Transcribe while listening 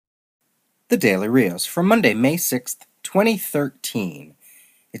The Daily Rios for Monday, May 6th, 2013.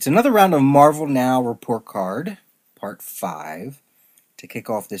 It's another round of Marvel Now Report Card, Part 5, to kick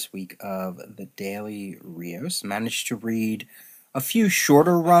off this week of the Daily Rios. Managed to read a few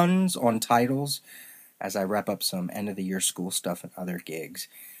shorter runs on titles as I wrap up some end-of-the-year school stuff and other gigs.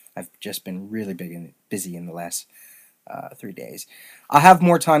 I've just been really busy in the last 3 days. I'll have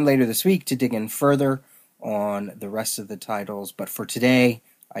more time later this week to dig in further on the rest of the titles, but for today,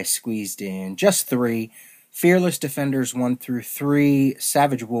 I squeezed in just 3. Fearless Defenders 1 through 3,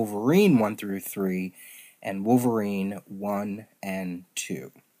 Savage Wolverine 1 through 3, and Wolverine 1 and 2.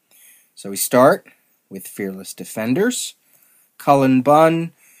 So we start with Fearless Defenders. Cullen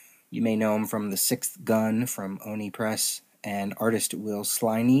Bunn, you may know him from The Sixth Gun from Oni Press, and artist Will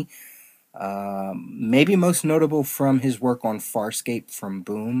Sliney. Maybe most notable from his work on Farscape from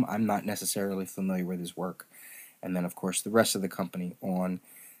Boom. I'm not necessarily familiar with his work. And then, of course, the rest of the company on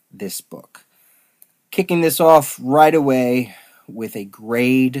this book. Kicking this off right away with a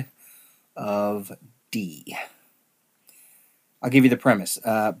grade of D. I'll give you the premise.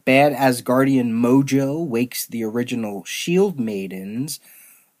 Bad Asgardian mojo wakes the original Shield Maidens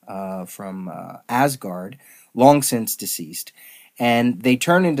from Asgard, long since deceased, and they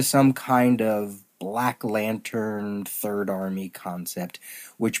turn into some kind of Black Lantern Third Army concept,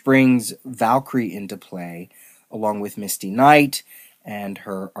 which brings Valkyrie into play, along with Misty Knight and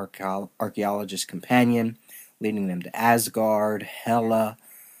her archaeologist companion, leading them to Asgard, Hela.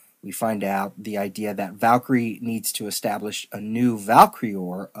 We find out the idea that Valkyrie needs to establish a new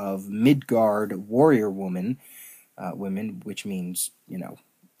Valkyrior of Midgard warrior women, which means,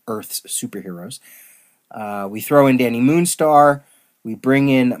 Earth's superheroes. We throw in Danny Moonstar. We bring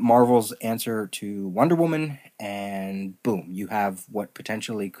in Marvel's answer to Wonder Woman, and boom, you have what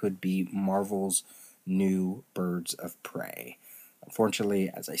potentially could be Marvel's new Birds of Prey. Unfortunately,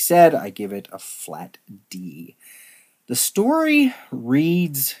 as I said, I give it a flat D. The story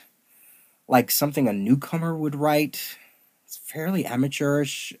reads like something a newcomer would write. It's fairly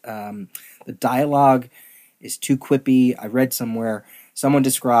amateurish. The dialogue is too quippy. I read somewhere someone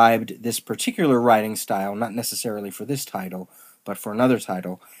described this particular writing style, not necessarily for this title, but for another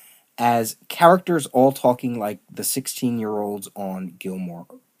title, as characters all talking like the 16-year-olds on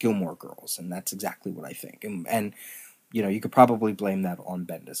Gilmore Girls, and that's exactly what I think. And you could probably blame that on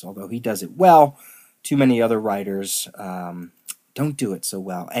Bendis, although he does it well. Too many other writers don't do it so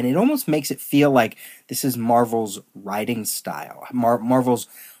well, and it almost makes it feel like this is Marvel's writing style, Marvel's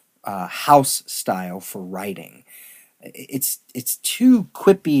house style for writing. It's too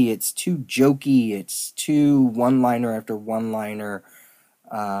quippy, it's too jokey, it's too one-liner after one-liner.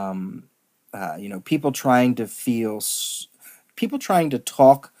 People trying to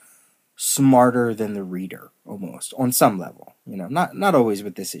talk smarter than the reader, almost, on some level. Not always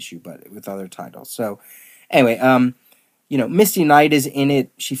with this issue, but with other titles. So, anyway, Misty Knight is in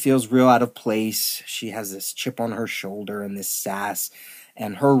it. She feels real out of place. She has this chip on her shoulder and this sass,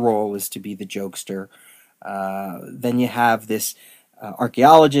 and her role is to be the jokester. Then you have this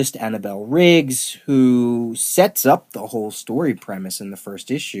archaeologist, Annabelle Riggs, who sets up the whole story premise in the first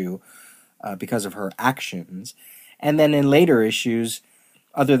issue because of her actions. And then in later issues,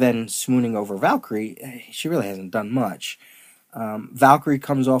 other than swooning over Valkyrie, she really hasn't done much. Valkyrie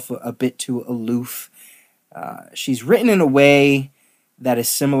comes off a bit too aloof. She's written in a way that is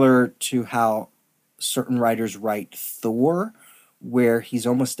similar to how certain writers write Thor, where he's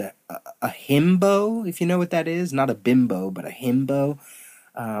almost a himbo, if you know what that is. Not a bimbo, but a himbo.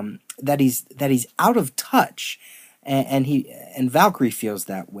 That he's out of touch. And Valkyrie feels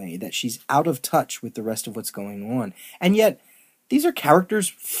that way, that she's out of touch with the rest of what's going on. And yet, these are characters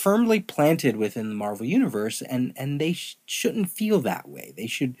firmly planted within the Marvel Universe, and they shouldn't feel that way. They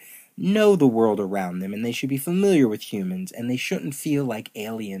should know the world around them, and they should be familiar with humans, and they shouldn't feel like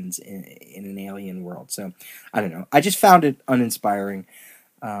aliens in an alien world. So, I don't know. I just found it uninspiring.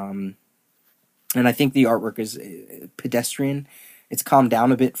 And I think the artwork is pedestrian. It's calmed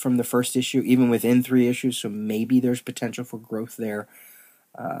down a bit from the first issue, even within 3 issues, so maybe there's potential for growth there.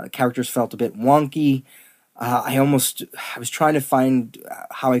 Characters felt a bit wonky. I was trying to find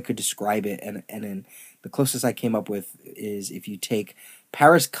how I could describe it, and then the closest I came up with is if you take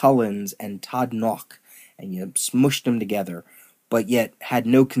Paris Cullins and Todd Nauck and you smushed them together, but yet had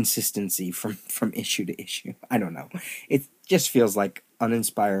no consistency from issue to issue. I don't know. It just feels like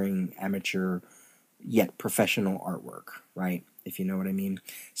uninspiring, amateur, yet professional artwork, right? If you know what I mean.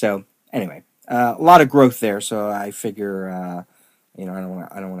 So anyway, a lot of growth there. So I figure, I don't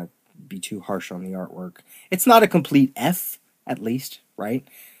want to be too harsh on the artwork. It's not a complete F, at least, right?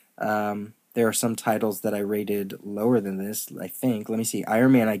 There are some titles that I rated lower than this, I think. Let me see.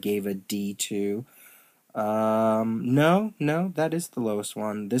 Iron Man I gave a D to. No, that is the lowest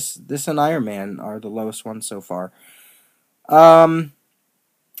one. This and Iron Man are the lowest ones so far. Um,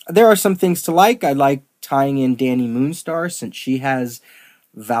 there are some things to like. I like tying in Danny Moonstar since she has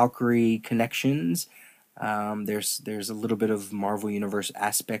Valkyrie connections. There's a little bit of Marvel Universe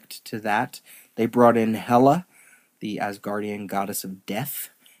aspect to that. They brought in Hela, the Asgardian goddess of death,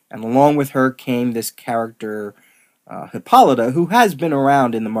 and along with her came this character Hippolyta, who has been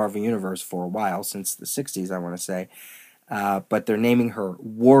around in the Marvel Universe for a while, since the 60s, I want to say. But they're naming her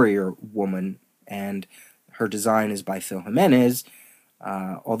Warrior Woman, and her design is by Phil Jimenez.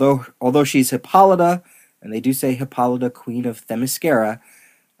 Although she's Hippolyta, and they do say Hippolyta, Queen of Themyscira,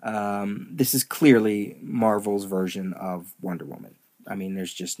 this is clearly Marvel's version of Wonder Woman. I mean,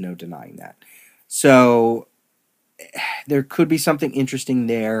 there's just no denying that. So there could be something interesting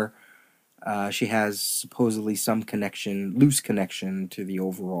there. She has supposedly some connection, loose connection to the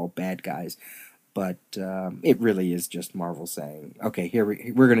overall bad guys, but it really is just Marvel saying, "Okay, here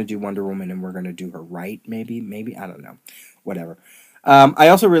we're going to do Wonder Woman, and we're going to do her right." Maybe I don't know, whatever. I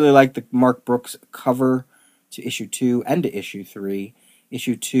also really like the Mark Brooks cover to issue 2 and to issue 3.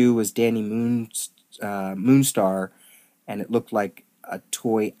 Issue 2 was Danny Moonstar, and it looked like a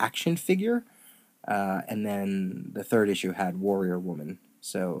toy action figure. And then the third issue had Warrior Woman.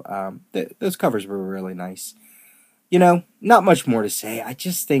 So those covers were really nice. Not much more to say. I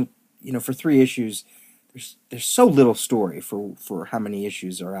just think, for 3 issues, there's so little story for how many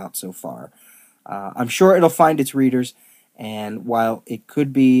issues are out so far. I'm sure it'll find its readers, and while it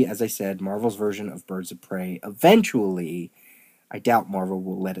could be, as I said, Marvel's version of Birds of Prey, eventually, I doubt Marvel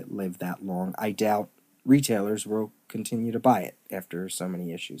will let it live that long. I doubt retailers will continue to buy it after so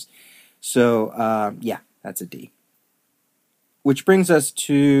many issues. So, yeah, that's a D. Which brings us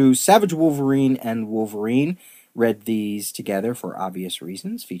to Savage Wolverine and Wolverine. Read these together for obvious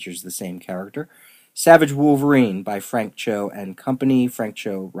reasons. Features the same character. Savage Wolverine by Frank Cho and Company. Frank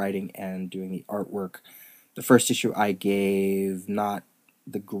Cho writing and doing the artwork. The first issue I gave not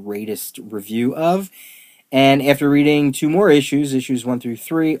the greatest review of. And after reading 2 more issues 1 through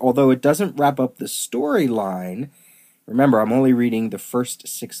 3, although it doesn't wrap up the storyline, remember, I'm only reading the first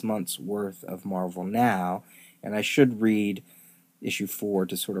 6 months worth of Marvel Now, and I should read issue 4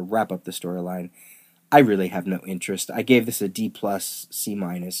 to sort of wrap up the storyline. I really have no interest. I gave this a D+,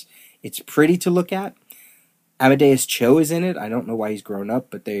 C-. It's pretty to look at. Amadeus Cho is in it. I don't know why he's grown up,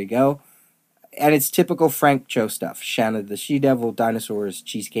 but there you go. And it's typical Frank Cho stuff. Shanna the She-Devil, dinosaurs,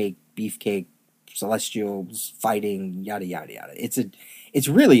 cheesecake, beefcake, celestials, fighting, yada, yada, yada. It's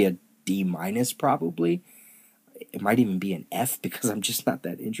really a D- probably. It might even be an F because I'm just not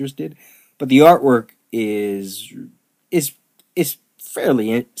that interested. But the artwork is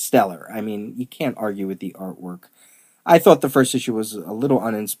fairly stellar. I mean, you can't argue with the artwork. I thought the first issue was a little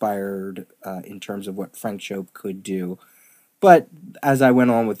uninspired in terms of what Frank Cho could do. But as I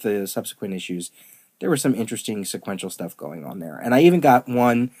went on with the subsequent issues, there was some interesting sequential stuff going on there. And I even got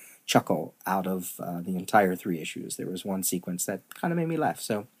one chuckle out of the entire 3 issues. There was one sequence that kind of made me laugh.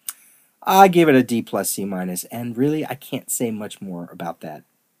 So I gave it a D+, C-. And really, I can't say much more about that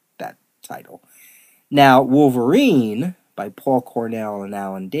title. Now, Wolverine by Paul Cornell and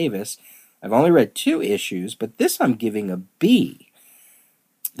Alan Davis, I've only read 2 issues, but this I'm giving a B.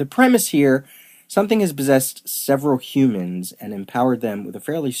 The premise here, something has possessed several humans and empowered them with a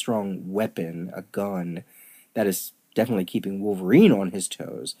fairly strong weapon, a gun, that is definitely keeping Wolverine on his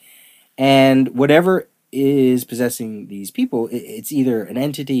toes. And whatever is possessing these people, it's either an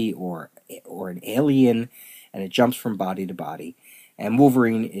entity or an alien, and it jumps from body to body. And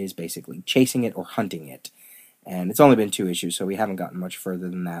Wolverine is basically chasing it or hunting it. And it's only been 2 issues, so we haven't gotten much further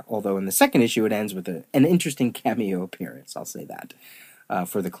than that. Although in the second issue, it ends with an interesting cameo appearance. I'll say that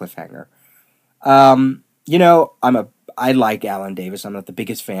for the cliffhanger. I like Alan Davis. I'm not the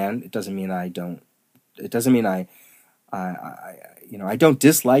biggest fan. It doesn't mean I don't. It doesn't mean I don't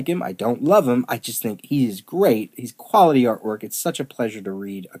dislike him. I don't love him. I just think he is great. He's quality artwork. It's such a pleasure to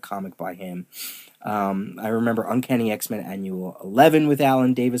read a comic by him. I remember Uncanny X-Men Annual 11 with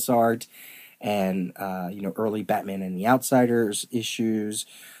Alan Davis art, and early Batman and the Outsiders issues.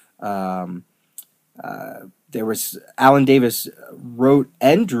 There was Alan Davis wrote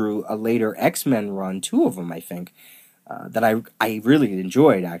and drew a later X-Men run, 2 of them, I think, that I really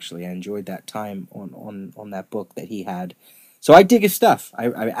enjoyed. Actually, I enjoyed that time on that book that he had. So I dig his stuff.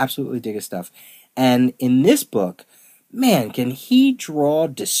 I absolutely dig his stuff. And in this book, man, can he draw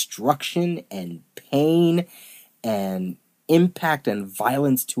destruction and pain and impact and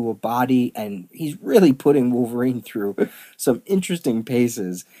violence to a body, and he's really putting Wolverine through some interesting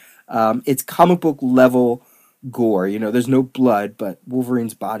paces. It's comic book level gore. You know, there's no blood, but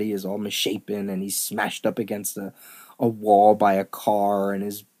Wolverine's body is all misshapen, and he's smashed up against a wall by a car, and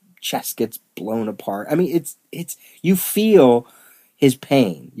his chest gets blown apart. I mean, it's you feel his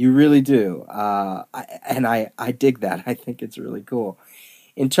pain. You really do. I dig that. I think it's really cool.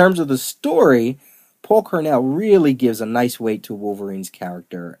 In terms of the story, Paul Cornell really gives a nice weight to Wolverine's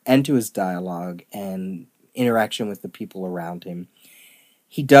character and to his dialogue and interaction with the people around him.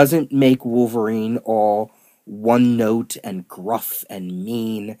 He doesn't make Wolverine all one note and gruff and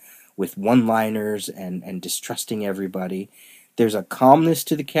mean with one liners and distrusting everybody. There's a calmness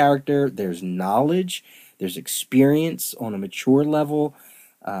to the character, there's knowledge, there's experience on a mature level.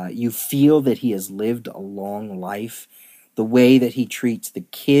 You feel that he has lived a long life. The way that he treats the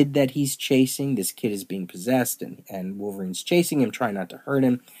kid that he's chasing, this kid is being possessed, and Wolverine's chasing him, trying not to hurt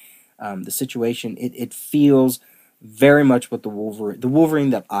him. The situation, it feels very much what the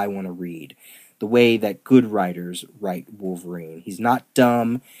Wolverine that I want to read. The way that good writers write Wolverine. He's not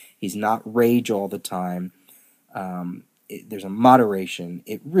dumb. He's not rage all the time. There's a moderation.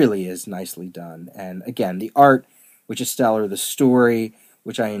 It really is nicely done. And again, the art, which is stellar, the story,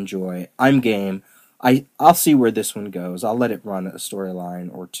 which I enjoy. I'm game. I'll see where this one goes. I'll let it run a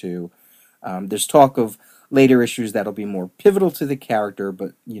storyline or two. There's talk of later issues that'll be more pivotal to the character,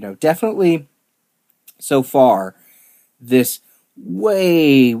 but definitely so far, this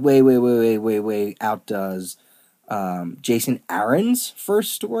way outdoes Jason Aaron's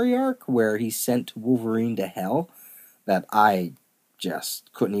first story arc, where he sent Wolverine to hell, that I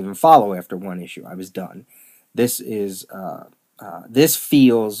just couldn't even follow after one issue. I was done. This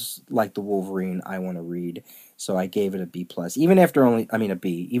feels like the Wolverine I want to read, so I gave it a B plus, even after a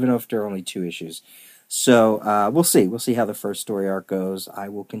B, even after only 2 issues. So we'll see. We'll see how the first story arc goes. I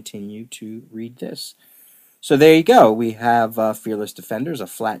will continue to read this. So there you go. We have Fearless Defenders, a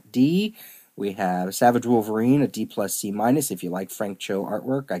flat D. We have Savage Wolverine, a D plus C minus. If you like Frank Cho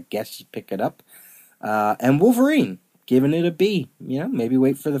artwork, I guess you pick it up. And Wolverine, giving it a B. Maybe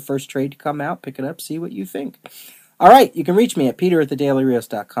wait for the first trade to come out, pick it up, see what you think. All right, you can reach me at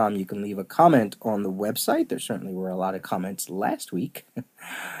peter@thedailyrio's.com. You can leave a comment on the website. There certainly were a lot of comments last week.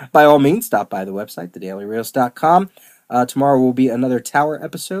 By all means, stop by the website, thedailyrio's.com. Tomorrow will be another Tower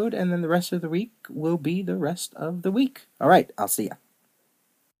episode, and then the rest of the week will be the rest of the week. All right, I'll see ya.